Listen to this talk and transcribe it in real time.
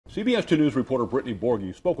CBS 2 News reporter Brittany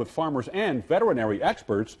Borghi spoke with farmers and veterinary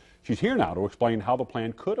experts. She's here now to explain how the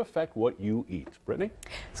plan could affect what you eat. Brittany?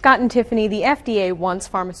 Scott and Tiffany, the FDA wants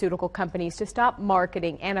pharmaceutical companies to stop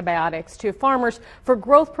marketing antibiotics to farmers for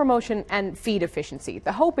growth promotion and feed efficiency.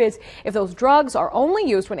 The hope is if those drugs are only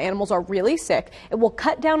used when animals are really sick, it will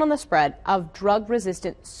cut down on the spread of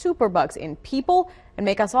drug-resistant superbugs in people and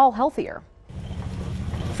make us all healthier.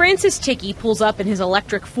 Francis Thicke pulls up in his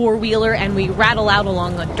electric four-wheeler and we rattle out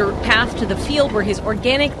along a dirt path to the field where his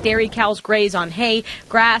organic dairy cows graze on hay,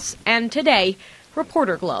 grass, and today,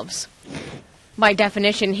 reporter gloves. By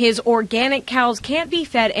definition, his organic cows can't be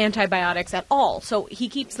fed antibiotics at all, so he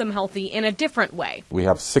keeps them healthy in a different way. We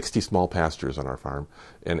have 60 small pastures on our farm,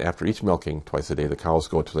 and after each milking twice a day, the cows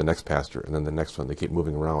go to the next pasture and then the next one. They keep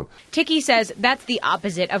moving around. Thicke says that's the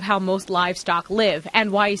opposite of how most livestock live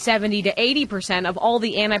and why 70 to 80% of all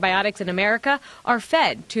the antibiotics in America are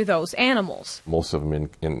fed to those animals. Most of them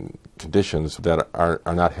in conditions that are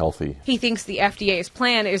not healthy. He thinks the FDA's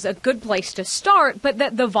plan is a good place to start, but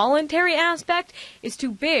that the voluntary aspect is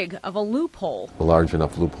too big of a loophole. A large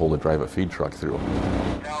enough loophole to drive a feed truck through.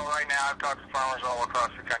 Right now I've talked to farmers all across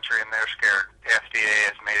the country and they're scared. The FDA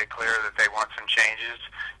has made it clear that they want some changes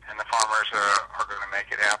and the farmers are going to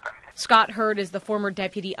make it happen. Scott Hurd is the former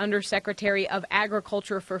Deputy Undersecretary of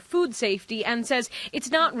Agriculture for Food Safety and says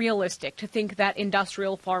it's not realistic to think that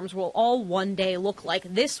industrial farms will all one day look like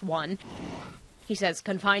this one. He says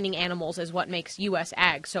confining animals is what makes U.S.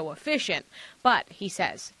 ag so efficient. But, he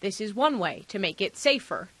says, this is one way to make it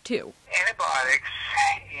safer, too. Antibiotics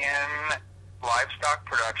in livestock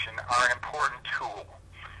production are an important tool.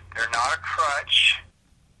 They're not a crutch.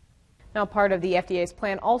 Now, part of the FDA's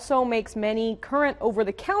plan also makes many current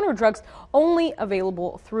over-the-counter drugs only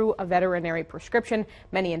available through a veterinary prescription.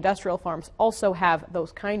 Many industrial farms also have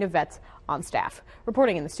those kind of vets on staff.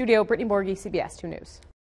 Reporting in the studio, Brittany Borghi, CBS 2 News.